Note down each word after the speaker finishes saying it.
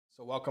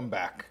So welcome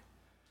back.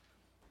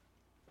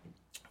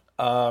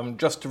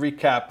 Just to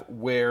recap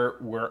where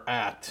we're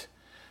at,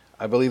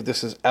 I believe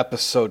this is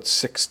episode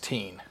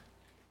 16,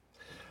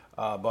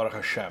 Baruch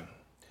Hashem.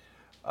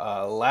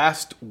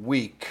 Last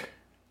week,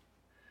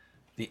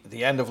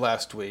 the end of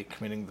last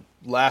week, meaning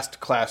the last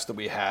class that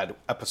we had,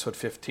 episode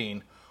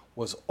 15,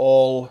 was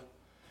all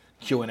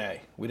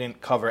Q&A. We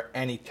didn't cover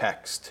any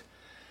text.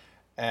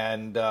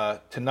 And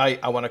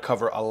tonight I want to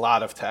cover a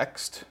lot of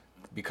text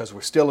because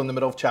we're still in the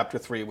middle of chapter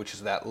 3, which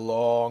is that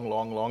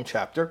long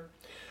chapter.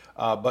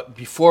 But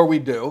before we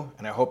do,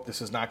 and I hope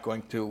this is not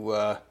going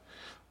to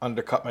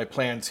undercut my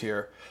plans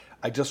here,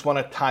 I just want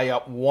to tie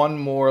up one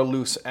more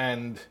loose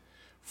end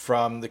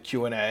from the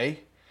Q&A.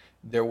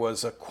 There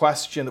was a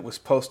question that was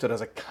posted as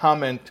a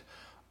comment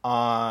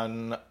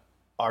on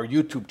our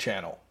YouTube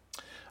channel.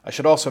 I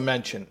should also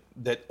mention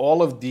that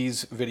all of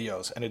these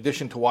videos, in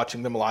addition to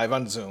watching them live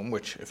on Zoom,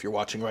 which if you're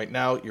watching right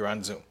now, you're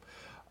on Zoom,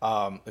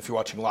 if you're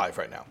watching live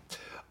right now.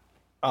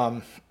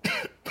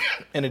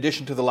 In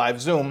addition to the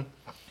live Zoom,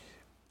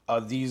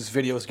 these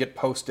videos get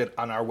posted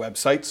on our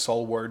website,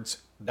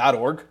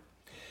 soulwords.org.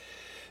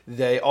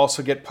 They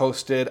also get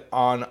posted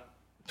on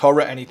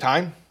Torah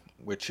Anytime,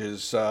 which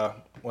is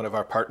one of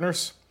our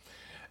partners.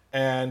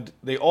 And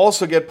they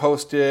also get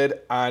posted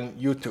on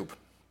YouTube.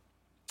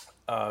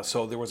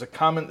 So there was a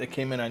comment that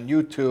came in on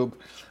YouTube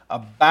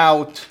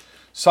about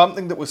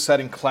something that was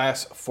said in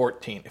class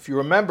 14. If you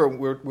remember,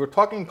 we're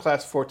talking in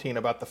class 14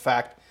 about the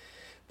fact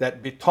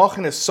that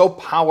Bitochen is so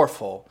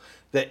powerful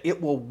that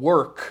it will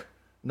work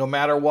no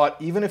matter what,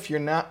 even if you're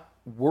not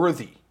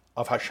worthy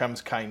of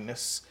Hashem's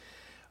kindness.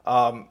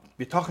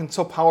 Bitochen is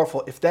so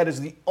powerful, if that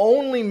is the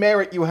only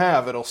merit you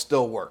have, it'll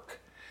still work.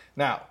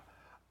 Now,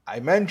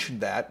 I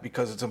mentioned that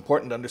because it's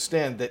important to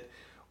understand that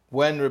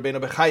when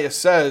Rabbeinu Bechaya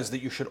says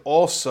that you should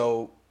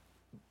also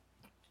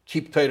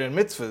keep Torah and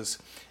mitzvahs,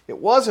 it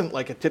wasn't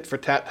like a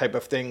tit-for-tat type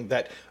of thing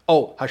that,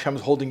 oh,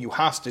 Hashem's holding you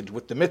hostage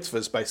with the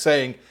mitzvahs by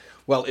saying,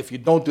 well, if you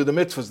don't do the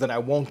mitzvahs, then I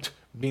won't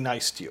be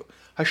nice to you.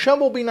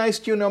 Hashem will be nice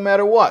to you no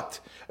matter what,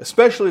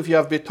 especially if you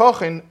have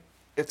bitochen.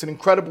 It's an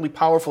incredibly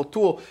powerful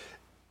tool.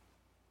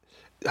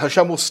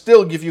 Hashem will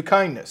still give you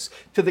kindness.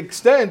 To the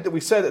extent that we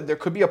said that there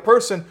could be a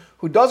person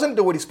who doesn't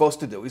do what he's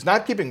supposed to do. He's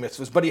not keeping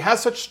mitzvahs, but he has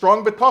such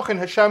strong bitochen,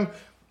 Hashem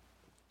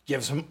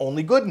gives him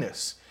only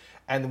goodness.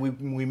 And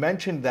we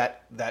mentioned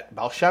that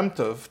Baal Shem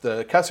Tov,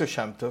 the Keser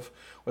Shem Tov,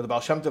 where the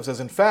Baal Shem Tov says,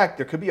 in fact,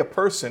 there could be a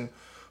person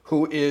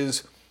who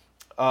is,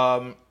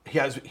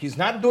 he's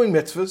not doing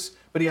mitzvahs,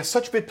 but he has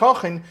such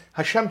bitochen,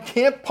 Hashem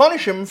can't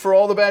punish him for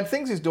all the bad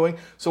things he's doing.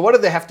 So what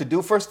do they have to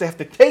do? First, they have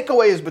to take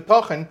away his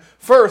bitochen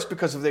first,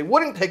 because if they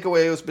wouldn't take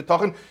away his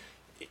bitochen,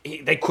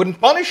 they couldn't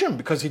punish him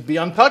because he'd be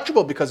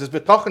untouchable, because his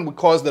bitochen would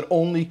cause that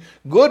only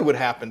good would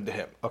happen to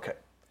him. Okay.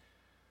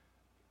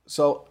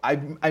 So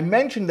I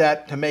mentioned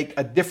that to make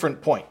a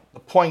different point,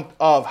 the point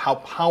of how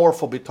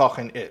powerful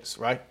bitochen is,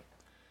 right?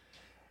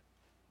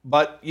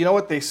 But you know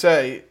what they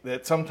say,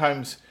 that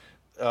sometimes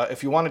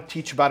if you want to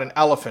teach about an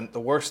elephant, the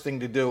worst thing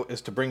to do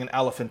is to bring an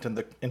elephant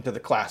into the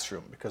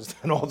classroom, because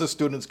then all the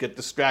students get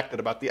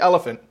distracted about the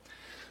elephant.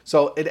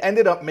 So it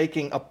ended up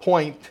making a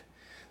point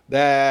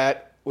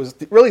that was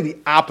really the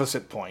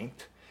opposite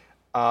point.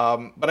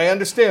 But I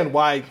understand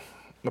why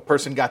the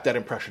person got that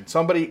impression.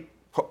 Somebody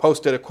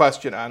posted a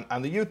question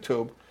on the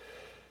YouTube.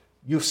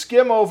 You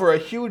skim over a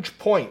huge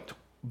point,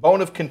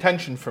 bone of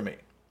contention for me.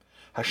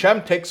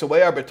 Hashem takes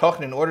away our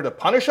bitochen in order to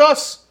punish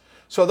us?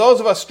 So those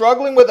of us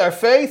struggling with our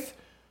faith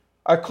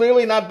are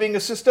clearly not being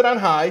assisted on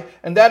high,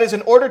 and that is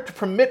in order to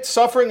permit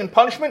suffering and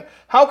punishment?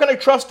 How can I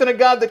trust in a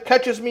God that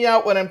catches me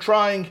out when I'm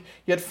trying,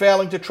 yet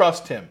failing to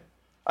trust him?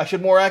 I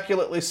should more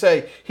accurately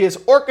say, he is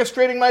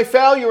orchestrating my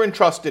failure in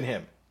trust in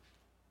him.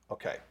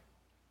 Okay.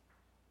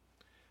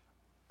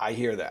 I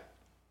hear that.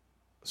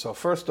 So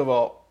first of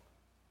all,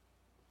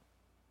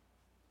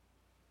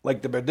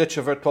 like the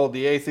Berditchever told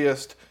the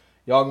atheist,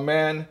 young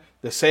man,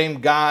 the same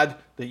God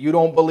that you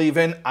don't believe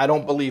in, I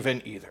don't believe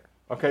in either.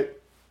 Okay?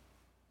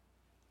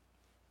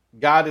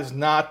 God is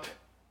not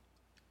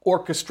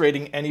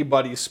orchestrating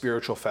anybody's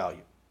spiritual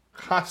value.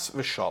 Chas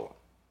v'shalom.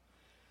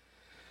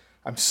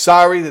 I'm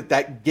sorry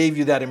that gave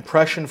you that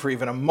impression for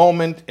even a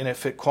moment, and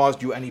if it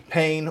caused you any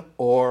pain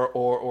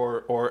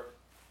or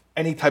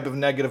any type of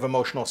negative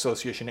emotional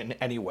association in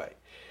any way.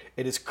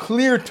 It is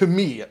clear to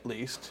me, at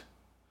least,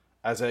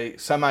 as a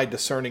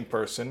semi-discerning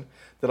person,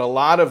 that a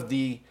lot of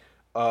the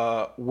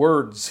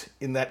words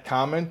in that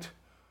comment,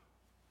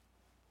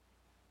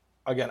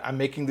 again, I'm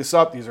making this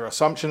up. These are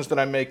assumptions that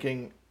I'm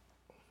making.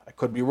 I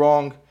could be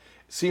wrong.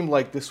 It seemed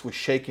like this was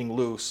shaking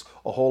loose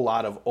a whole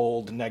lot of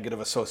old negative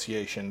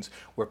associations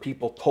where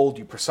people told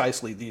you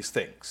precisely these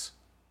things.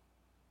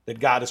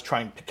 That God is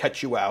trying to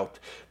catch you out,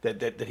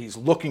 that he's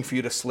looking for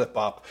you to slip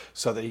up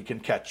so that he can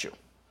catch you.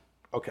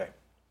 Okay.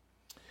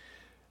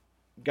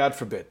 God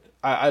forbid.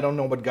 I don't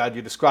know what God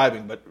you're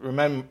describing, but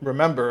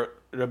remember,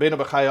 Rabbeinu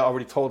Bechaya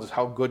already told us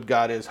how good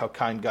God is, how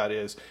kind God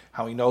is,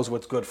 how he knows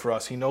what's good for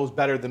us. He knows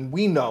better than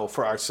we know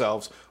for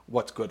ourselves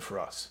what's good for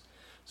us.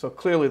 So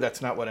clearly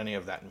that's not what any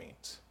of that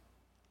means.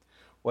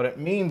 What it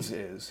means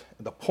is,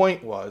 the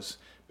point was,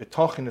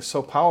 Bitachon is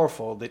so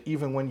powerful that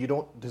even when you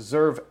don't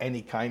deserve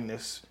any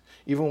kindness,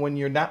 even when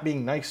you're not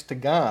being nice to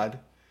God,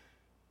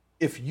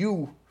 if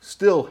you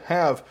still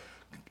have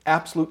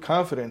absolute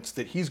confidence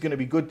that He's going to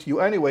be good to you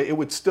anyway, it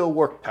would still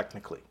work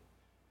technically.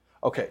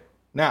 Okay,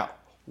 now,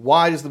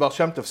 why does the Baal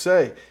Shem Tov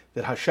say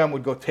that Hashem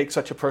would go take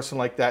such a person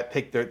like that,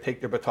 take their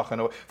Bitachon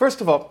away?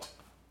 First of all,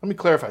 let me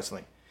clarify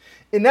something.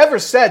 It never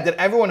said that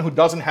everyone who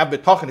doesn't have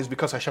Bitachon is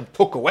because Hashem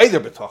took away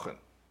their Bitachon.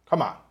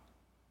 Come on.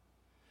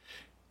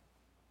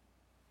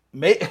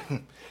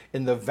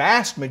 In the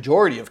vast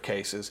majority of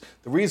cases,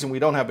 the reason we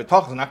don't have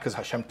Bitachon is not because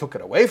Hashem took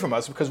it away from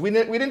us, because we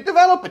didn't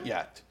develop it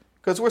yet.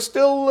 Because we're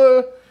still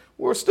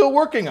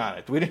working on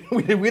it. We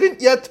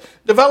didn't yet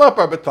develop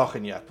our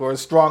Bitachon yet, or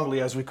as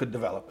strongly as we could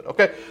develop it.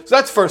 Okay, so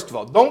that's first of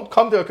all. Don't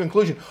come to a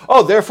conclusion.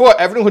 Oh, therefore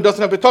everyone who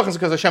doesn't have Bitachon is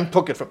because Hashem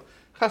took it from.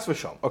 Chas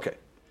v'shalom. Okay.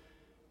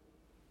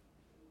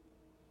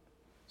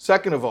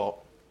 Second of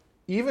all,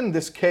 even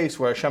this case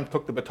where Hashem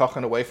took the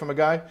Bitachon away from a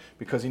guy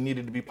because he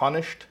needed to be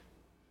punished,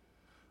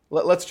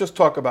 let's just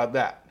talk about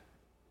that.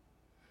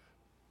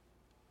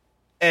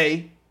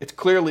 It's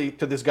clearly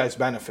to this guy's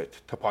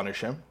benefit to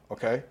punish him,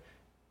 okay?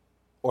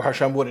 Or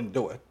Hashem wouldn't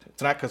do it.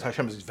 It's not because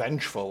Hashem is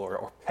vengeful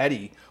or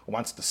petty or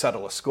wants to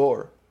settle a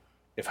score.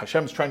 If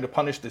Hashem is trying to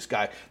punish this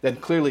guy, then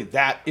clearly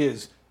that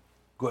is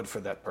good for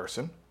that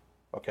person,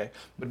 okay?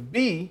 But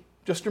B,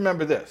 just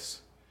remember this.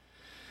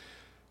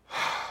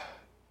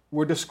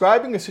 We're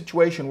describing a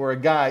situation where a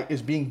guy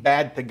is being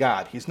bad to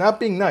God. He's not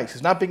being nice.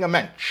 He's not being a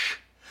mensch.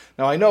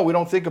 Now, I know we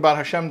don't think about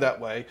Hashem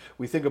that way.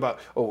 We think about,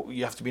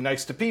 you have to be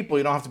nice to people.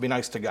 You don't have to be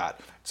nice to God.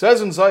 It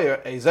says in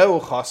Zayar,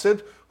 Ezeu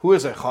chassid. Who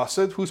is a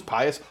chassid? Who's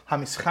pious?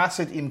 Hamis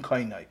chassid im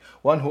kainai.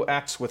 One who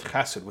acts with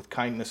chassid, with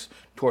kindness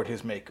toward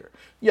his maker.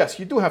 Yes,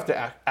 you do have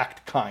to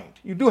act kind.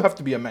 You do have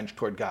to be a mensch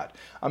toward God.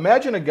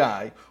 Imagine a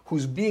guy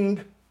who's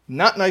being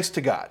not nice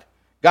to God.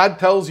 God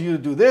tells you to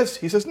do this.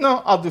 He says,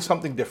 no, I'll do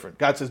something different.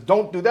 God says,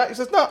 don't do that. He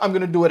says, no, I'm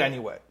going to do it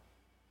anyway.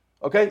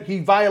 Okay? He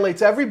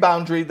violates every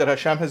boundary that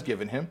Hashem has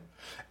given him.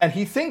 And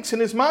he thinks in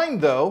his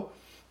mind, though,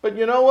 but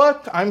you know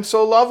what? I'm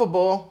so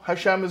lovable.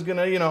 Hashem is going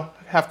to,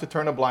 have to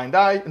turn a blind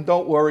eye. And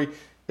don't worry,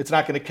 it's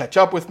not going to catch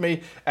up with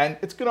me. And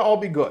it's going to all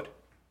be good.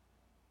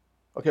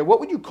 Okay, what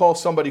would you call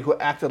somebody who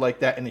acted like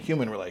that in a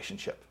human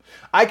relationship?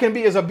 I can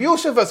be as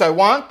abusive as I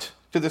want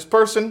to this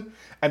person.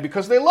 And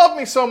because they love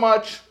me so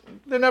much,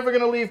 they're never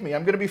going to leave me.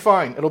 I'm going to be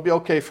fine. It'll be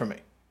okay for me.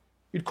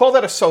 You'd call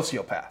that a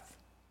sociopath.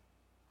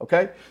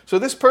 Okay? So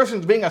this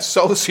person's being a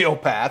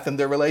sociopath in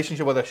their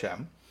relationship with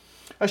Hashem.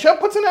 Hashem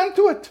puts an end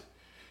to it.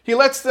 He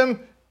lets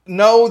them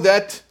know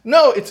that,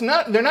 no, it's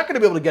not. They're not going to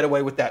be able to get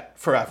away with that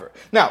forever.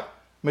 Now,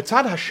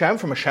 Mitzad Hashem,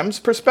 from Hashem's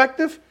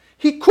perspective,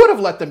 he could have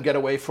let them get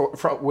away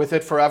with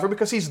it forever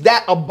because he's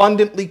that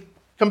abundantly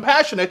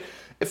compassionate.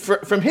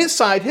 From his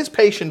side, his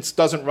patience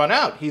doesn't run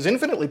out. He's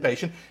infinitely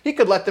patient. He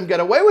could let them get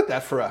away with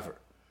that forever.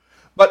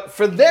 But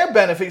for their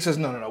benefit, he says,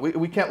 no,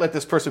 we can't let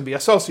this person be a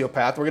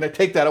sociopath. We're going to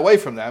take that away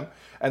from them.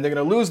 And they're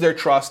going to lose their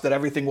trust that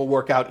everything will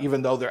work out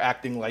even though they're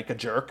acting like a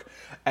jerk.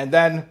 And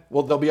then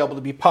they'll be able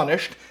to be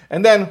punished.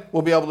 And then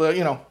we'll be able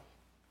to,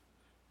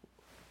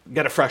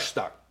 get a fresh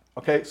start.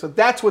 Okay? So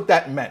that's what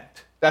that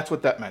meant. That's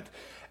what that meant.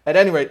 At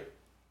any rate,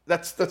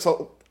 that's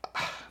all.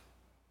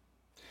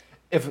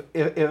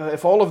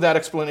 If all of that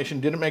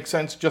explanation didn't make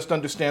sense, just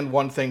understand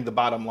one thing, the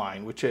bottom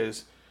line, which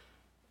is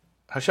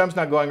Hashem's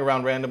not going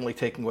around randomly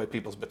taking away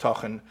people's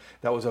Bitachon.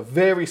 That was a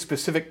very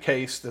specific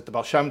case that the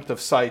Baal Shem Tov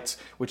cites,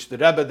 which the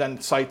Rebbe then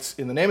cites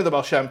in the name of the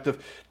Baal Shem Tov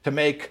to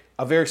make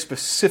a very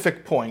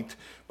specific point.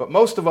 But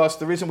most of us,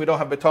 the reason we don't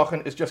have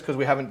Bitachon is just because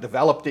we haven't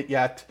developed it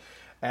yet.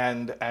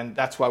 And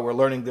that's why we're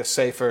learning this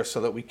safer so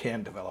that we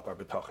can develop our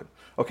Bitachon.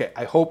 Okay,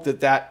 I hope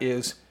that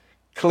is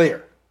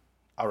clear.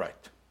 All right.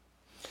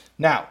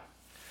 Now,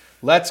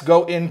 let's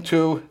go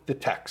into the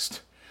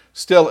text.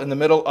 Still in the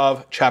middle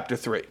of chapter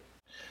 3.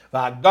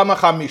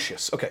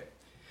 Okay,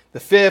 the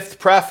fifth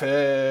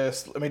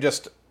preface. Let me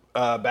just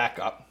back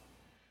up.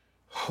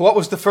 What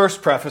was the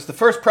first preface? The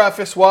first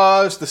preface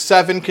was the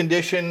 7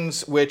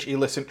 conditions which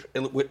elicit.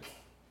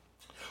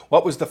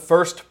 What was the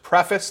first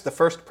preface? The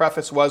first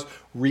preface was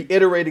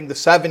reiterating the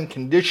 7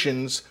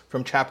 conditions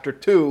from chapter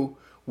 2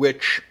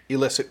 which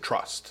elicit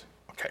trust.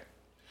 Okay.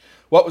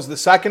 What was the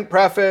second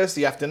preface?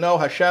 You have to know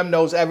Hashem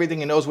knows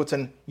everything. He knows what's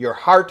in your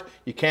heart.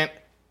 You can't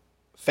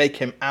fake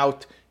him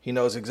out. He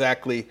knows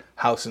exactly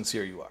how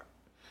sincere you are.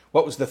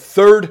 What was the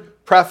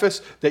third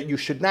preface? That you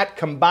should not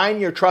combine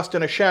your trust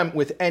in Hashem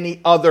with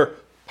any other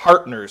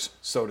partners,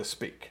 so to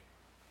speak.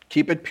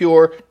 Keep it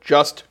pure,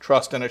 just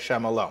trust in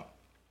Hashem alone.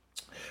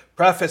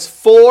 Preface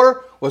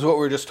 4 was what we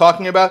were just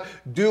talking about.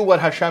 Do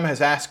what Hashem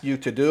has asked you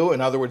to do. In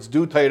other words,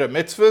 do Torah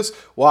mitzvahs.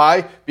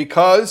 Why?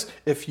 Because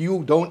if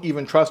you don't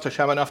even trust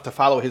Hashem enough to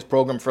follow his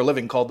program for a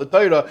living called the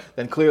Torah,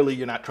 then clearly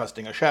you're not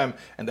trusting Hashem,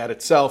 and that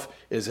itself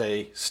is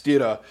a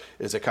stira,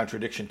 is a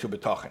contradiction to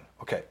Bitachon.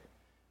 Okay.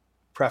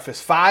 Preface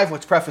 5.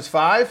 What's preface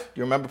 5? Do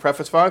you remember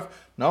preface 5?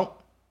 No?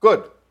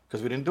 Good,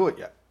 because we didn't do it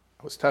yet.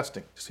 I was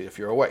testing to see if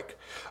you're awake.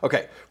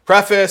 Okay.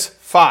 Preface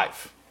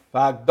 5.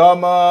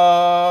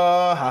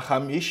 V'Hakdama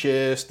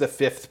hachamishis, the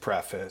fifth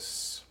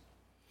preface.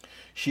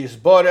 She's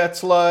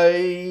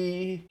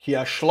boretzlai ki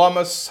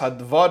ashlamas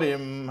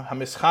hadvarim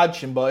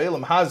hamischadshim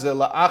ba'elam hazel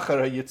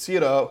la'achar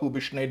hayitzira hu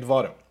b'shnei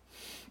dvarim.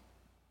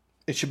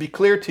 It should be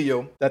clear to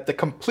you that the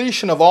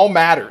completion of all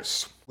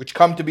matters which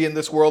come to be in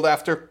this world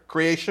after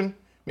creation,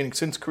 meaning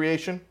since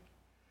creation,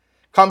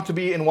 come to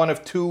be in one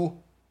of two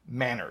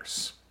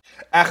manners.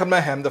 Achad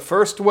mehem, the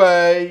first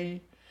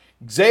way,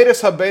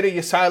 gzeres habeda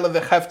yisayla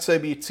v'cheftze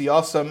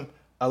b'yitziasam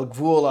al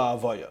gvul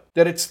ha'avoya,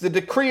 that it's the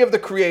decree of the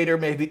Creator,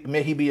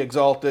 may he be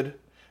exalted,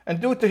 and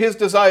due to his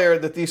desire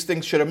that these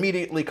things should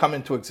immediately come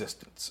into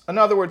existence. In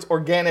other words,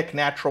 organic,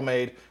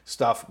 natural-made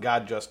stuff,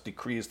 God just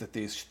decrees that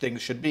these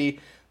things should be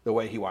the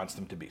way he wants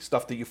them to be.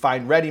 Stuff that you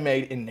find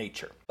ready-made in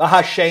nature. The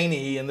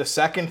hasheni, and the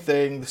second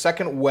thing, the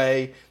second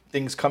way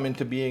things come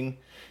into being,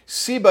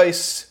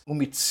 sibais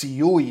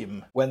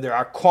umitziyuim, when there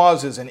are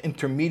causes and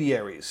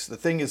intermediaries. The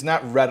thing is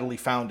not readily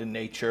found in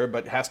nature,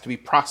 but has to be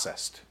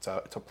processed. It's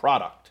a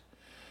product.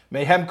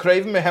 Mehem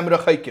krevim, mehem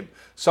rechakim.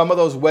 Some of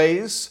those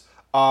ways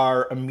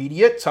are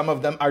immediate, some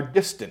of them are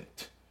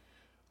distant.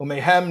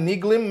 Umehem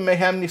niglim,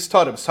 mehem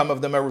nistarim. Some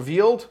of them are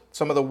revealed,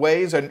 some of the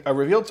ways are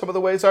revealed, some of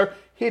the ways are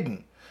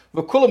hidden.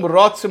 V'kulam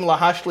rotzim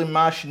lahashlim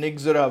mash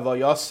nigzera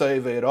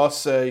vayasei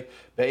ve'rasei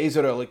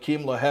be'ezer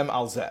elikim lahem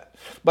alzeh.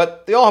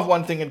 But they all have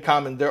one thing in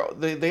common.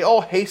 They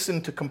all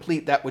hasten to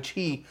complete that which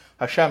he,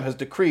 Hashem, has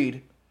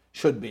decreed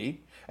should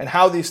be, and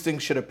how these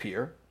things should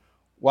appear,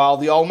 while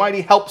the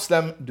Almighty helps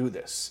them do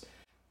this.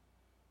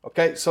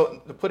 Okay,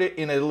 so to put it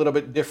in a little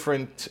bit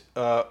different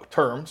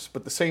terms,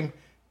 but the same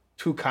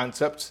two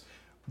concepts,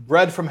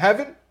 bread from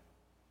heaven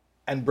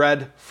and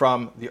bread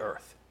from the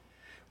earth.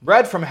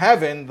 Bread from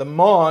heaven, the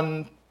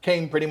mon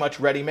came pretty much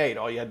ready-made.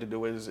 All you had to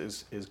do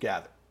is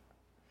gather.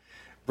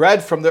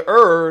 Bread from the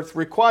earth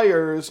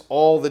requires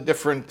all the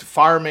different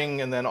farming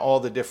and then all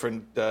the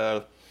different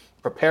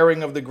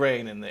preparing of the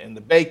grain and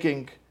the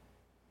baking.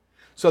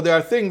 So there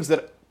are things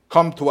that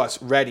come to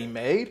us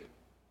ready-made,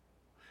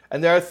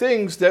 and there are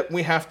things that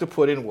we have to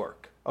put in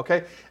work.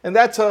 Okay, and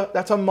that's a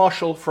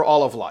mashal for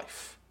all of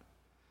life.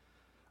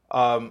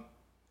 There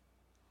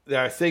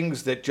are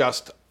things that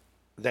just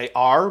they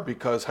are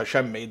because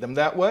Hashem made them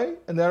that way,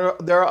 and there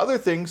are other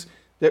things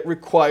that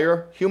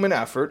require human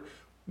effort,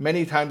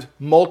 many times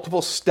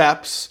multiple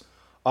steps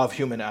of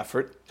human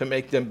effort to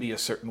make them be a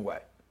certain way.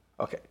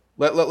 Okay,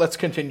 let's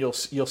continue.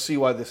 You'll see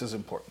why this is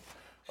important.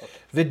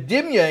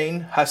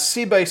 V'dimyein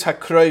hasibes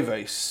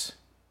hakroives.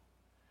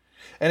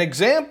 An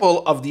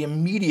example of the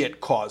immediate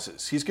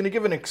causes. He's going to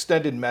give an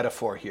extended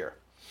metaphor here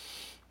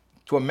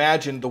to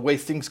imagine the way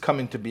things come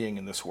into being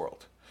in this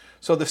world.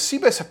 So the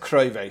sibes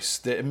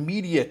hakroives, the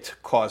immediate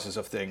causes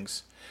of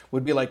things,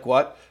 would be like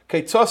what?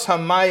 Keitzos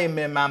hamayim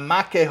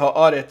memamake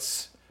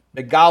haaretz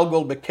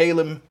begalgol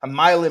bekelim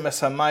hamaylim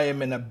es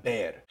hamayim in a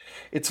bear.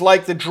 It's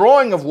like the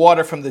drawing of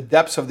water from the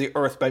depths of the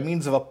earth by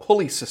means of a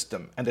pulley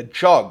system and a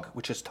jug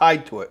which is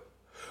tied to it,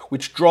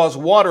 which draws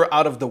water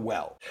out of the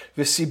well.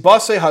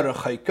 V'sibase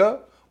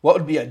harachaika, what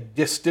would be an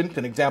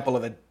example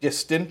of a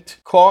distant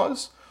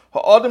cause?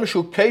 Ha'adam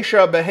shu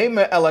kesha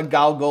behema ela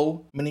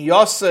galgol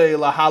miniyase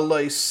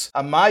lahalois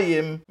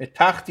hamayim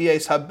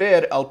mitachties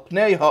haber al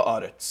pnei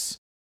haaretz.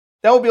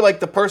 That would be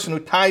like the person who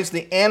ties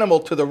the animal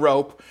to the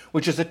rope,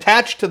 which is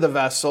attached to the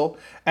vessel,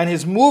 and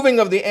his moving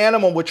of the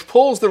animal which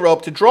pulls the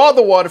rope to draw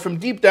the water from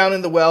deep down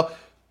in the well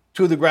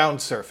to the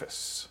ground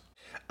surface.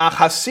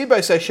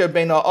 Achasibes asher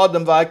bein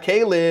ha'adam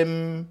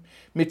va'kelim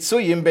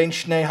mitzuyim bein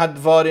shnei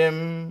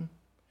hadvarim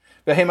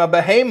v'hema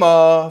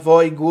behema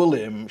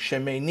v'oigulim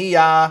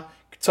shemeniya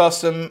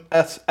k'tzosam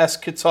es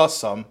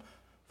k'tzosam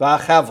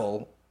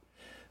v'achavel.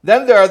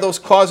 Then there are those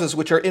causes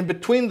which are in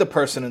between the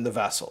person and the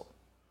vessel,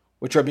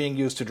 which are being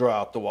used to draw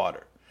out the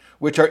water,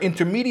 which are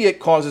intermediate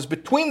causes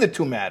between the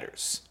two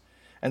matters.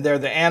 And they're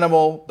the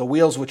animal, the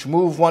wheels which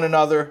move one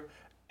another,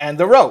 and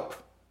the rope.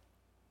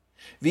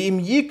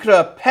 If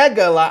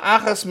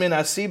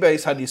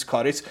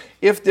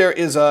there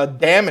is a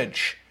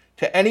damage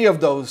to any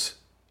of those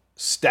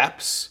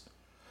steps,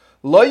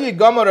 then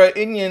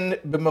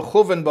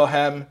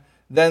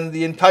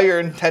the entire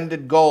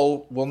intended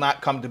goal will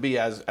not come to be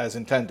as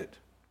intended.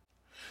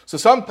 So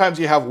sometimes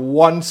you have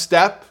one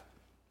step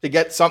to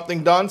get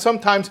something done.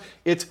 Sometimes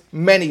it's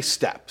many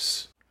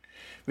steps.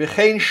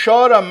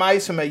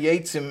 Likewise,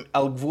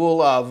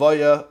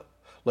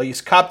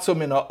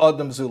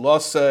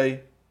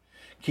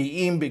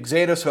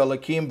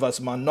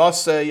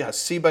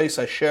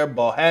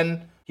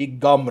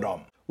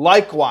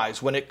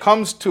 when it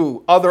comes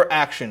to other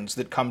actions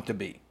that come to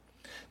be,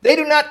 they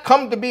do not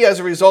come to be as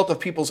a result of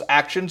people's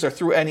actions or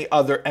through any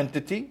other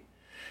entity.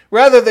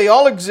 Rather, they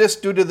all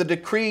exist due to the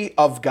decree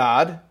of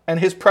God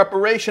and his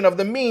preparation of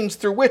the means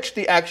through which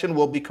the action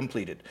will be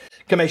completed.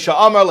 Kamesha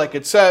Amar, like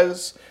it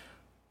says,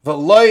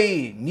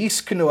 V'loi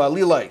niskenu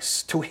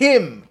alilais. To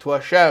him, to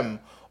Hashem,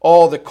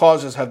 all the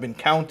causes have been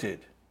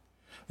counted.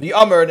 The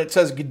Amar, and it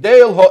says,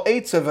 Gidel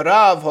ha'etzev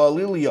rav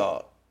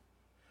ha'aliliyah.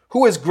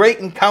 Who is great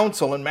in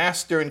counsel and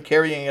master in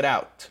carrying it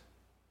out?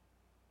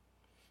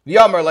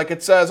 V'yamar, like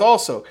it says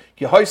also,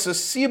 Ki hoisa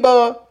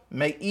siba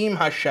me'im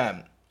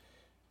Hashem.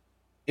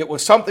 It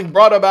was something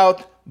brought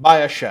about by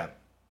Hashem.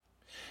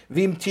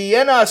 V'im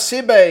tiyena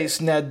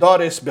sibes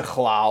nedaris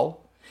bichlal.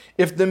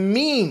 If the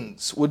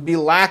means would be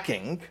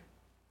lacking,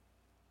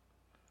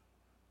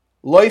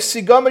 loy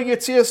sigamer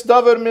yitzias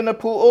davar min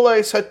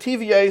ha'pu'ules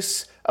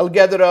hativyes al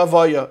gedera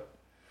avaya.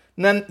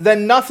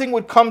 Then nothing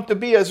would come to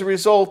be as a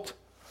result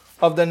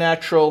of the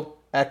natural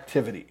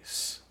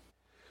activities.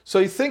 So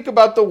you think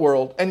about the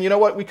world, and you know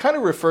what? We kind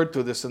of referred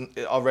to this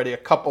already in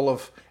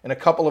a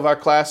couple of our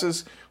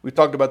classes. We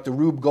talked about the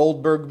Rube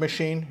Goldberg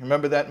machine.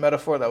 Remember that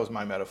metaphor? That was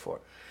my metaphor.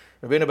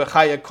 Rabbeinu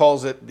Bechaya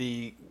calls it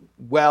the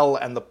well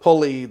and the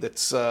pulley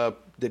that's the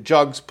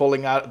jugs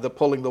pulling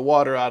the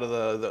water out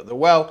of the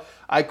well.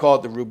 I call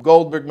it the Rube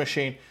Goldberg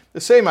machine.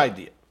 The same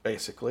idea,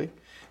 basically,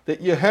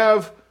 that you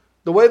have.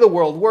 The way the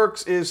world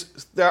works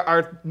is there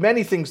are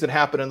many things that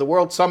happen in the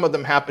world. Some of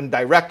them happen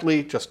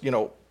directly, just,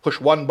 push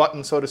one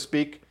button, so to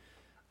speak.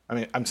 I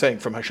mean, I'm saying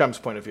from Hashem's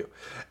point of view.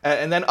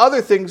 And then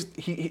other things,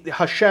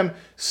 Hashem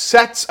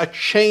sets a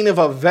chain of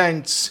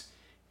events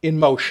in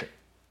motion.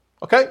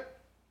 Okay?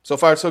 So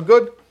far, so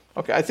good?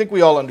 Okay, I think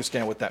we all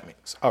understand what that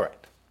means. All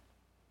right.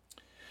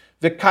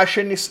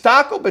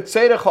 V'kashenistako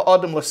b'tzerech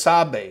ha'adam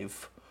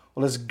l'sabev,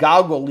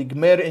 l'sgalgo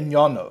ligmer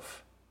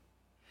inyonov.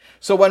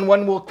 So when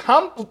one will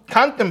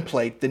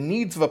contemplate the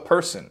needs of a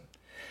person,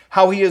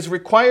 how he is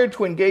required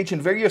to engage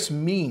in various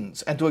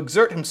means and to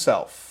exert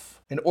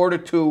himself in order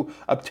to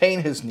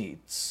obtain his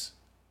needs,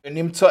 then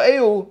we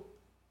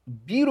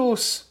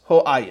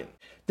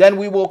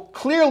will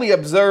clearly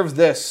observe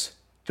this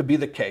to be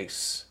the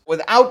case.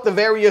 Without the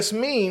various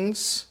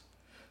means,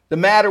 the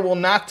matter will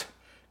not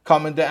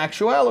come into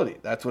actuality.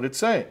 That's what it's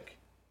saying.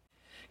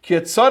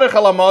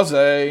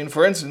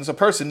 For instance, a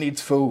person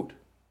needs food.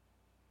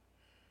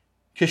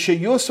 You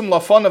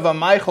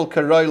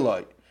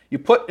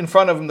put in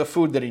front of him the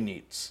food that he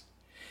needs.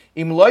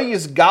 If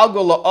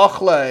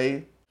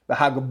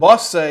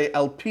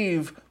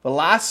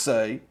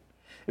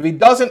he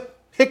doesn't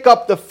pick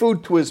up the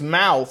food to his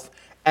mouth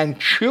and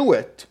chew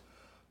it,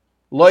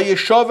 he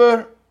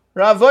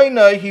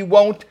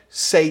won't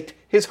sate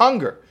his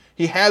hunger.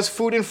 He has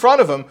food in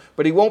front of him,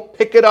 but he won't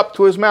pick it up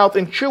to his mouth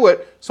and chew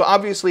it, so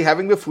obviously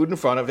having the food in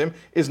front of him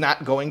is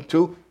not going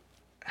to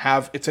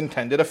have its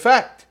intended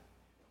effect.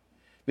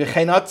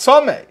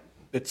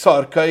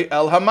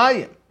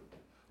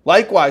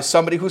 Likewise,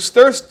 somebody who's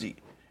thirsty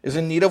is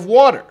in need of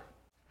water.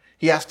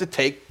 He has to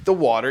take the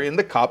water in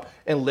the cup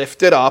and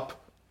lift it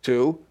up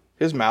to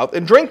his mouth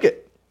and drink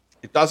it.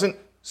 It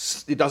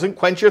doesn't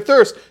quench your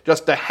thirst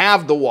just to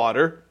have the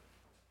water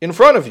in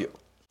front of you.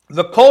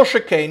 The kol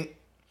shekain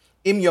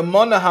im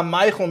yamona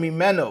hamaychel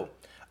mimeno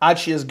ad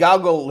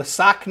sheyizgalgol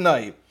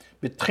l'saknai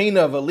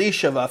b'tchina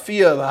v'lisha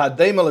v'afia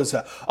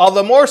v'hadeimelizah. All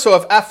the more so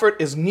if effort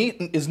is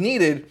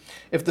needed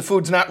if the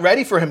food's not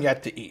ready for him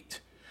yet to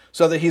eat,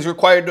 so that he's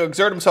required to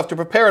exert himself to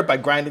prepare it by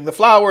grinding the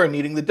flour and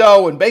kneading the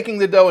dough and baking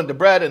the dough into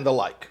bread and the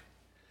like.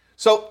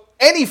 So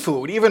any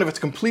food, even if it's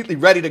completely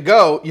ready to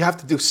go, you have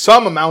to do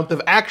some amount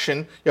of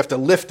action. You have to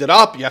lift it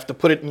up, you have to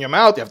put it in your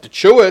mouth, you have to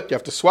chew it, you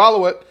have to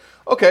swallow it.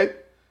 Okay,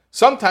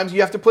 sometimes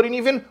you have to put in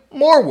even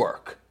more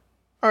work.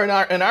 Or in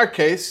our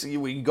case,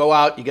 we go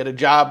out, you get a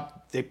job,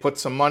 they put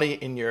some money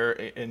in your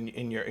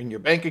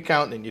bank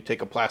account, and you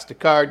take a plastic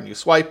card and you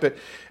swipe it,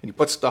 and you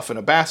put stuff in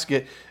a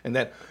basket, and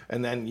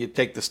then you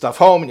take the stuff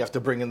home and you have to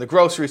bring in the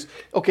groceries.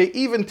 Okay,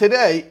 even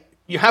today,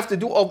 you have to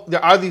do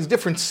there are these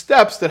different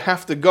steps that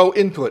have to go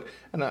into it.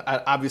 And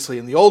obviously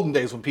in the olden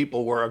days when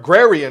people were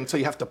agrarian, so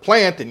you have to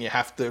plant and you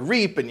have to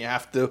reap and you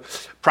have to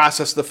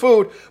process the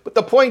food. But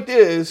the point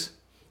is,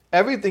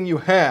 everything you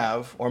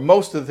have, or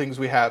most of the things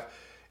we have,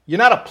 you're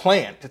not a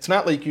plant. It's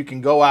not like you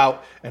can go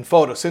out and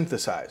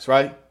photosynthesize,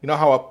 right? You know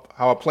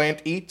how a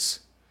plant eats?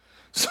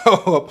 So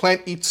a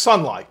plant eats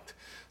sunlight.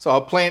 So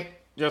a plant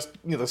just,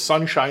 the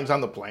sun shines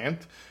on the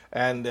plant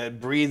and it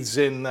breathes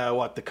in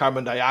the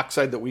carbon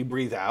dioxide that we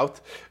breathe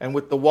out. And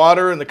with the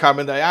water and the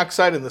carbon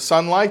dioxide and the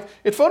sunlight,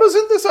 it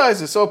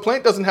photosynthesizes. So a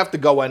plant doesn't have to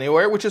go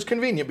anywhere, which is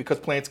convenient because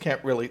plants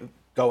can't really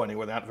go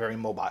anywhere. They're not very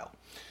mobile.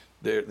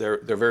 They're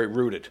very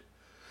rooted.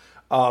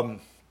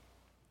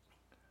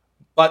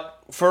 But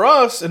for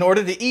us, in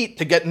order to eat,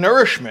 to get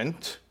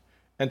nourishment,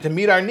 and to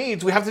meet our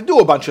needs, we have to do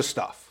a bunch of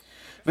stuff.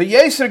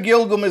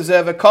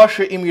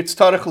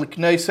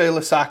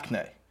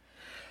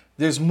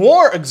 There's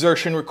more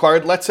exertion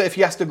required, let's say, if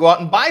he has to go out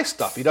and buy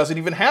stuff. He doesn't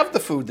even have the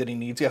food that he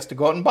needs. He has to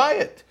go out and buy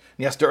it. And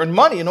he has to earn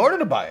money in order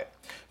to buy it.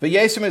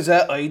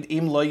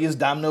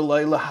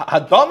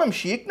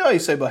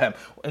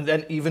 And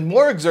then even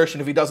more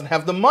exertion if he doesn't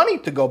have the money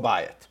to go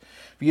buy it.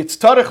 And if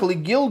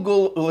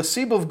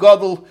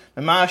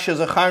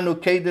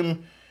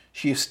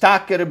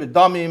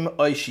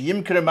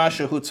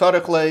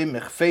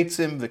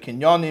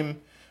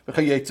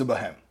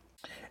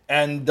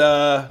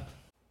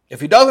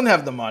he doesn't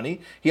have the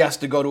money, he has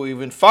to go to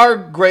even far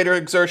greater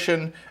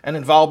exertion and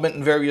involvement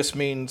in various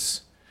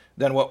means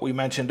than what we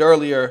mentioned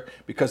earlier,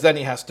 because then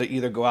he has to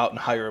either go out and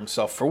hire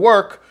himself for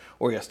work,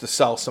 or he has to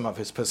sell some of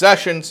his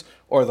possessions,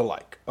 or the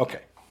like.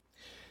 Okay.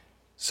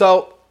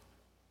 So,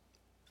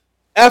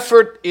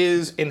 effort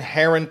is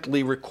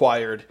inherently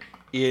required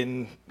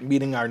in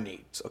meeting our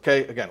needs.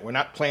 Okay? Again, we're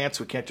not plants.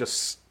 We can't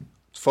just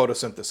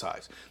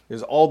photosynthesize.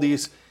 There's all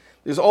these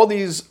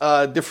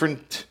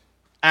different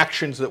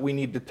actions that we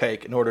need to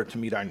take in order to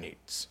meet our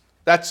needs.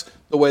 That's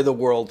the way the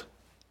world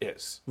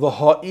is.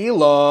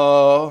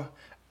 V'ha'ila,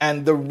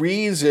 and the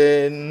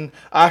reason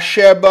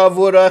asher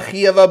bavura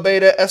chiyav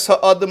beida es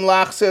ha'adam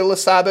lachzir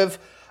l'sabev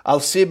al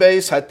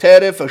sibes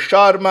haterif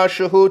ashar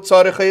mashahu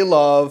tzarich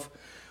elav,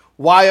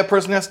 why a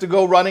person has to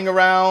go running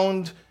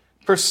around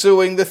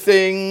pursuing the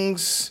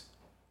things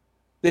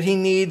that he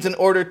needs in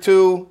order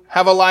to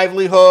have a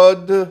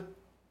livelihood,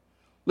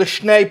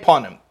 l'shnei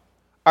panim,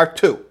 are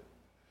two.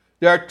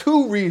 There are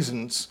two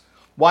reasons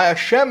why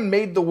Hashem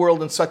made the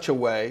world in such a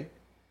way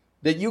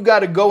that you got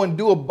to go and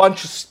do a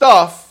bunch of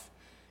stuff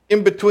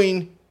in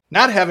between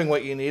not having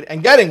what you need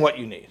and getting what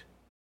you need.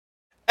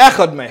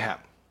 Echad mehem.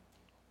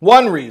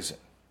 One reason.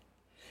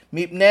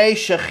 Mipnei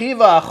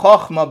shechiva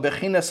ha'chochma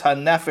bechinas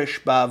ha'nefesh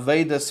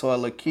ba'avedas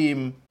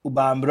ha'alakim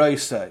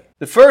u'ba'amroisei.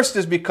 The first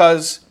is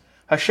because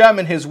Hashem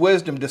in His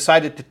wisdom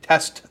decided to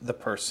test the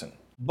person.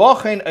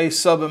 Bochen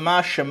eisa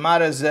b'ma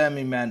shemara zeh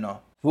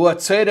mimeno.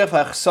 V'u'atzerech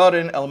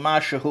ha'chsarin el ma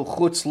shehu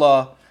chutz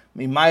la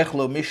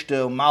mimaychlo mishte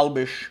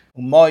u'malbish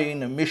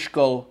u'moyin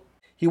u'mishkol.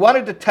 He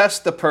wanted to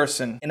test the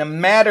person in a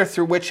matter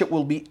through which it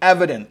will be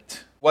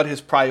evident what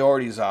his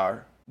priorities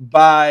are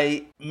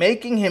by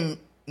making him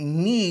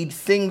need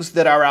things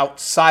that are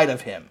outside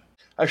of him.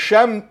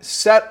 Hashem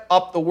set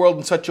up the world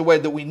in such a way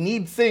that we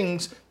need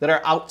things that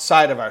are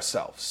outside of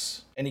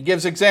ourselves. And He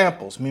gives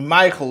examples.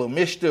 Mimaychel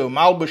u'mishte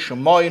u'malbish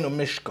u'moyin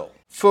u'mishkol.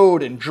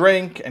 Food and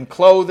drink and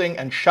clothing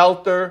and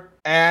shelter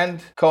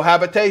and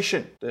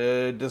cohabitation,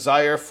 the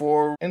desire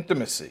for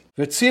intimacy.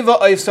 V'tziva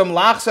oisam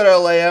lachzer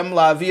aleim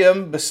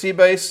la'aviyam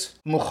b'sibes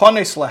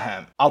muchonis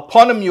lahem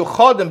alponim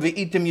yuchodim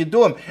v'itim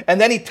yiduim. And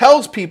then He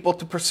tells people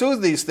to pursue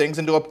these things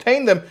and to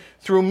obtain them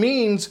through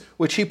means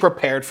which He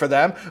prepared for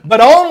them, but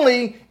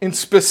only in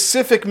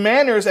specific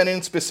manners and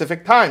in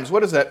specific times. What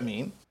does that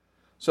mean?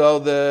 So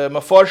the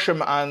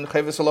Meforshim on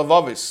Chevis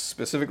Lavavis,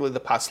 specifically the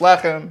Pas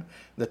Lechem,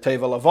 the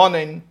Teva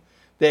Lavonin,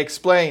 they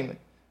explain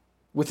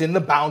within the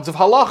bounds of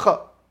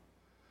halacha.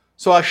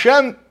 So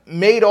Hashem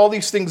made all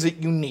these things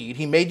that you need.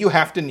 He made you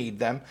have to need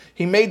them.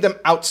 He made them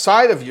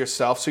outside of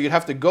yourself, so you'd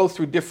have to go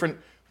through different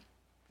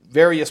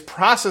various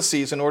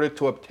processes in order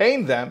to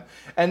obtain them.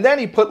 And then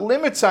He put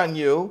limits on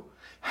you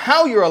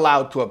how you're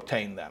allowed to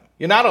obtain them.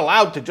 You're not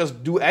allowed to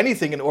just do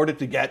anything in order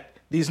to get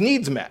these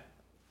needs met.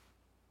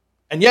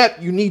 And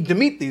yet you need to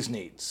meet these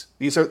needs.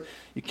 You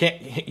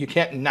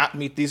can't not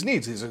meet these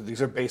needs.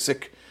 These are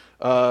basic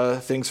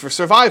things for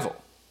survival.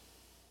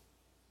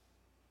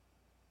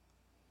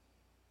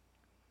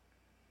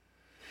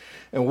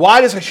 And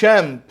why does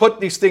Hashem put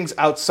these things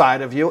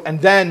outside of you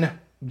and then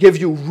give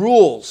you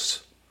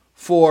rules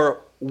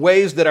for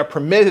ways that are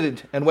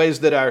permitted and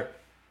ways that are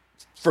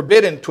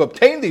forbidden to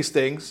obtain these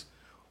things?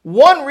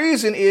 One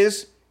reason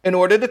is in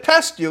order to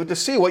test you, to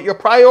see what your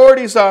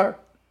priorities are,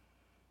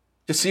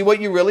 to see what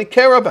you really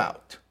care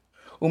about.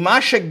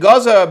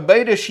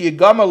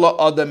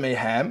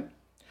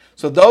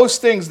 So those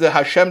things that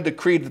Hashem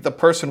decreed that the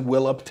person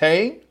will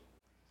obtain,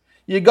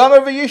 He'll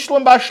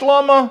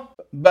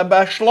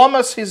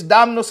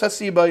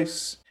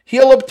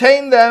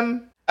obtain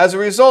them as a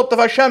result of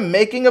Hashem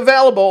making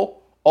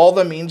available all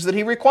the means that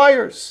He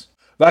requires.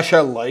 And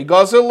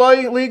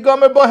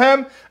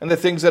the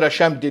things that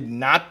Hashem did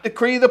not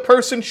decree the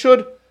person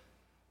should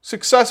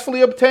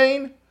successfully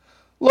obtain,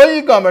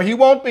 he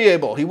won't be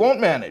able, he won't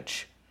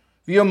manage.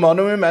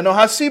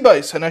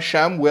 And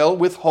Hashem will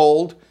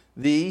withhold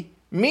the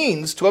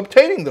means to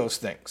obtaining those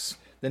things.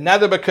 The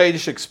Nether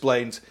B'Kodesh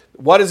explains,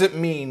 what does it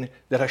mean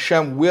that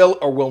Hashem will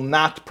or will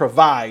not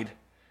provide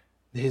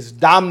His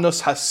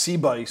damnus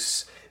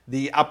hasibais,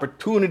 the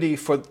opportunity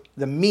for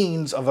the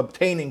means of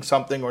obtaining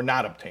something or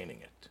not obtaining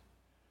it?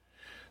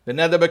 The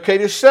Nether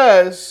B'Kodesh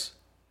says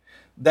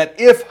that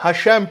if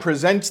Hashem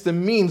presents the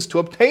means to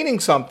obtaining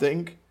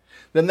something,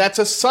 then that's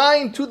a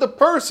sign to the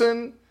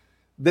person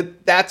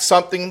that that's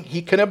something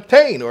he can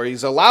obtain, or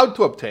he's allowed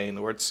to obtain,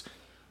 or it's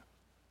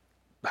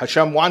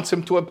Hashem wants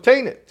him to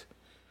obtain it.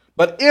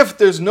 But if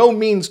there's no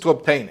means to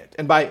obtain it,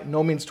 and by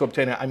no means to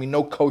obtain it, I mean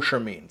no kosher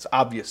means,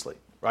 obviously,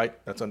 right?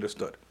 That's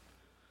understood.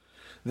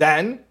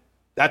 Then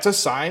that's a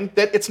sign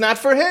that it's not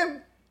for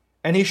him.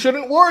 And he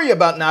shouldn't worry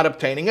about not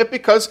obtaining it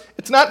because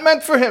it's not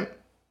meant for him.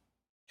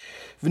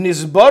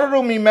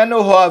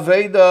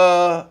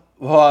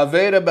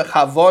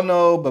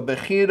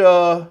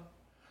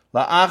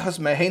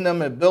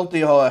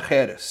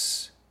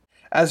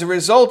 As a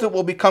result, it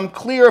will become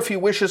clear if he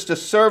wishes to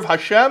serve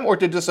Hashem or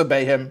to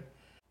disobey Him.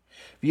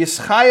 And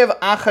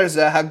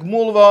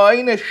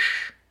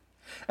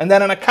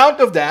then on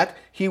account of that,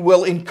 he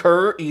will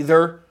incur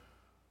either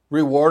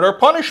reward or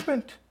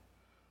punishment.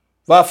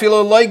 Even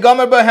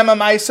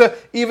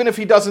if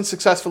he doesn't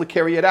successfully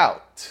carry it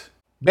out.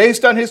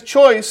 Based on his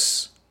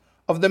choice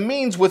of the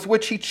means with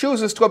which he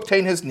chooses to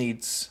obtain his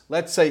needs.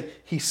 Let's say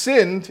he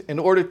sinned in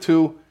order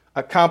to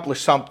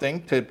accomplish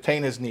something, to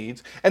obtain his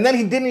needs, and then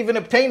he didn't even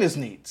obtain his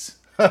needs.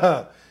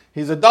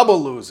 He's a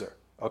double loser,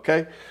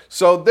 okay?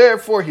 So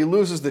therefore he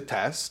loses the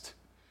test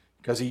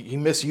because he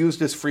misused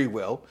his free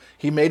will.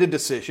 He made a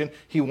decision.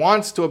 He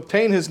wants to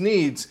obtain his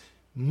needs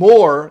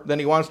more than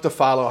he wants to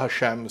follow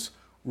Hashem's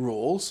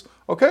rules,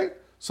 okay?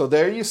 So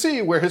there you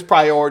see where his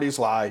priorities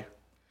lie.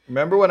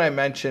 Remember when I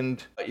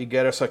mentioned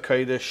Igeres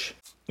HaKodesh?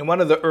 In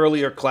one of the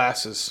earlier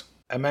classes,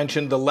 I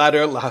mentioned the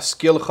letter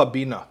Lahaskil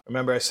Chabina.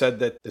 Remember I said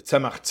that the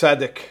Tzemach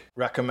Tzedek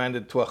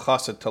recommended to a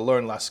chassid to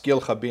learn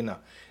Lahaskil Chabina.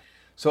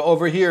 So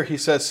over here he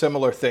says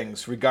similar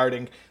things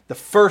regarding the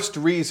first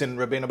reason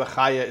Rabbeinu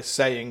Bechaya is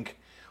saying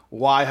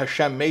why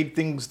Hashem made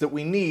things that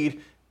we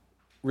need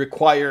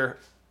require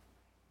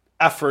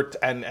effort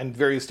and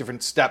various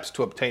different steps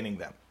to obtaining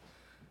them.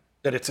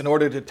 That it's in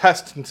order to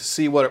test and to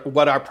see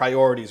what our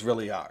priorities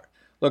really are.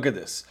 Look at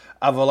this.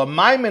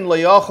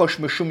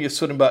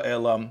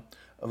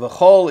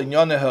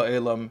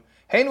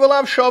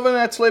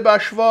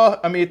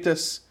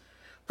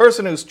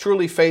 Person who's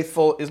truly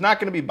faithful is not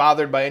going to be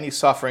bothered by any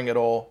suffering at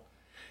all.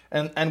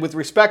 And with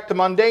respect to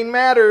mundane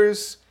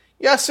matters,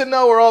 yes and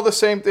no are all the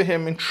same to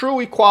him in true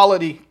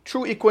equality,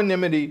 true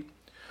equanimity.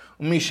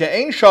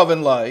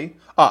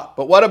 But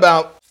what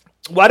about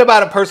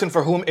a person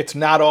for whom it's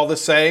not all the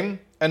same?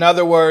 In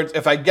other words,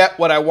 if I get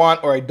what I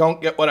want or I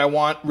don't get what I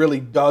want really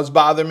does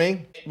bother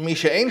me. He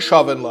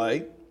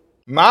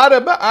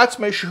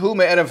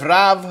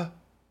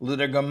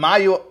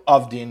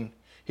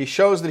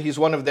shows that he's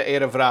one of the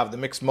Erev Rav, the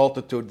mixed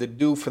multitude that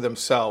do for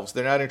themselves.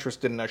 They're not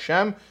interested in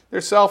Hashem,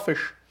 they're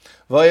selfish.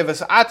 He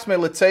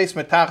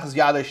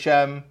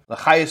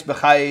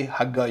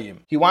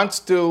wants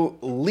to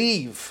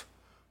leave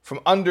from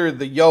under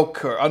the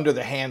yoke or under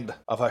the hand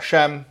of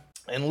Hashem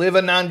and live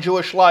a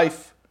non-Jewish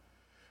life.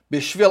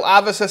 Bishvil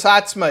avas es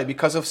atzmai,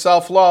 because of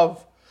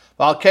self-love.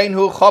 And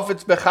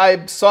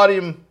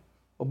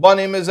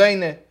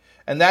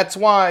that's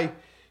why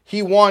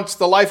he wants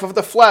the life of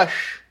the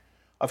flesh,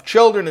 of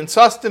children and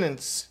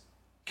sustenance.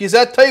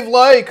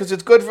 Because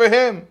it's good for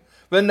him.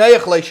 In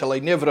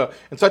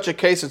such a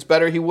case, it's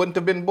better he wouldn't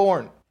have been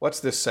born.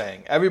 What's this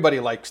saying? Everybody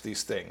likes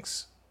these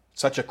things.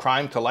 Such a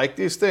crime to like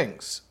these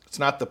things. It's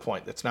not the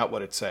point. That's not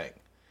what it's saying.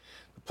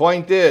 The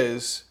point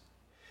is,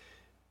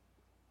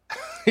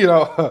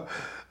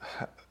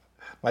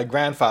 my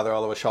grandfather,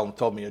 Olav Shalom,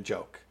 told me a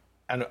joke.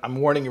 And I'm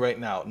warning you right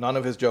now, none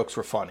of his jokes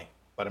were funny,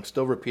 but I'm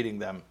still repeating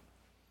them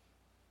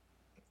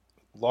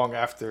long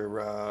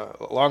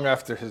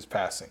after his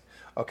passing.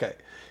 Okay,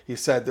 he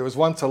said, there was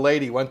once a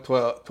lady went to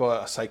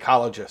a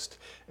psychologist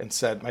and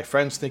said, my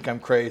friends think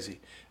I'm crazy.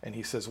 And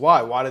he says,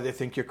 why? Why do they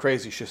think you're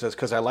crazy? She says,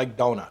 because I like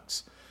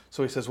donuts.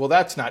 So he says, well,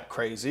 that's not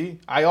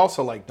crazy. I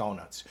also like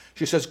donuts.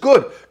 She says,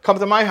 good, come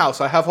to my house.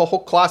 I have a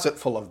whole closet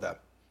full of them.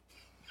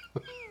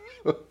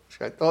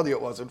 I told you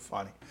it wasn't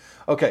funny.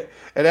 Okay,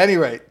 at any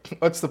rate,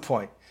 what's the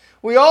point?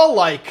 We all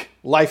like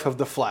life of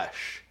the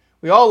flesh.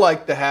 We all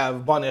like to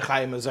have banei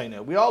chayim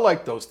hazayna. We all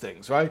like those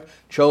things, right?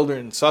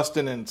 Children,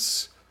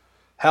 sustenance,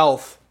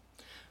 health.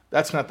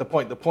 That's not the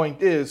point. The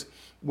point is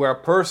where a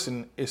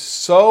person is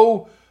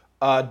so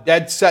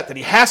dead set that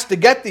he has to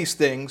get these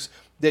things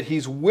that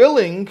he's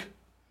willing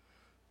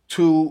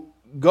to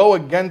go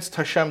against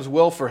Hashem's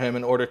will for him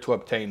in order to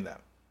obtain them.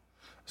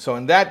 So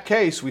in that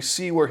case, we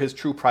see where his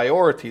true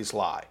priorities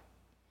lie.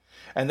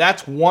 And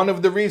that's one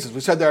of the reasons.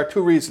 We said there are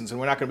two reasons, and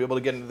we're not going to be able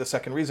to get into the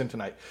second reason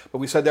tonight. But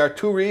we said there are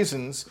two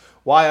reasons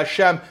why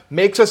Hashem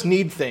makes us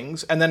need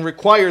things and then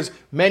requires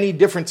many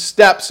different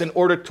steps in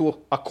order to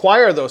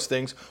acquire those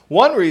things.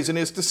 One reason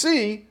is to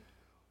see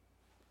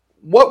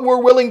what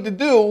we're willing to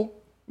do,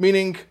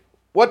 meaning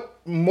what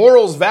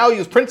morals,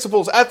 values,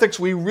 principles, ethics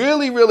we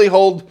really, really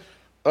hold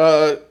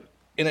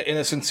in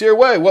a sincere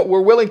way, what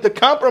we're willing to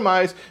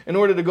compromise in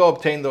order to go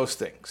obtain those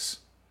things.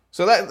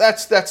 So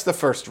that's the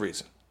first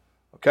reason.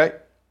 Okay?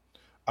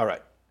 All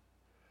right.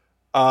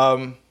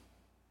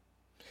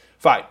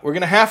 Fine. We're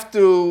going to have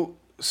to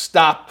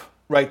stop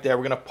right there.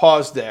 We're going to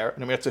pause there.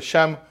 And Amirat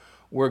Hashem,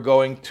 we're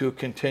going to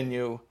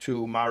continue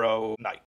tomorrow night.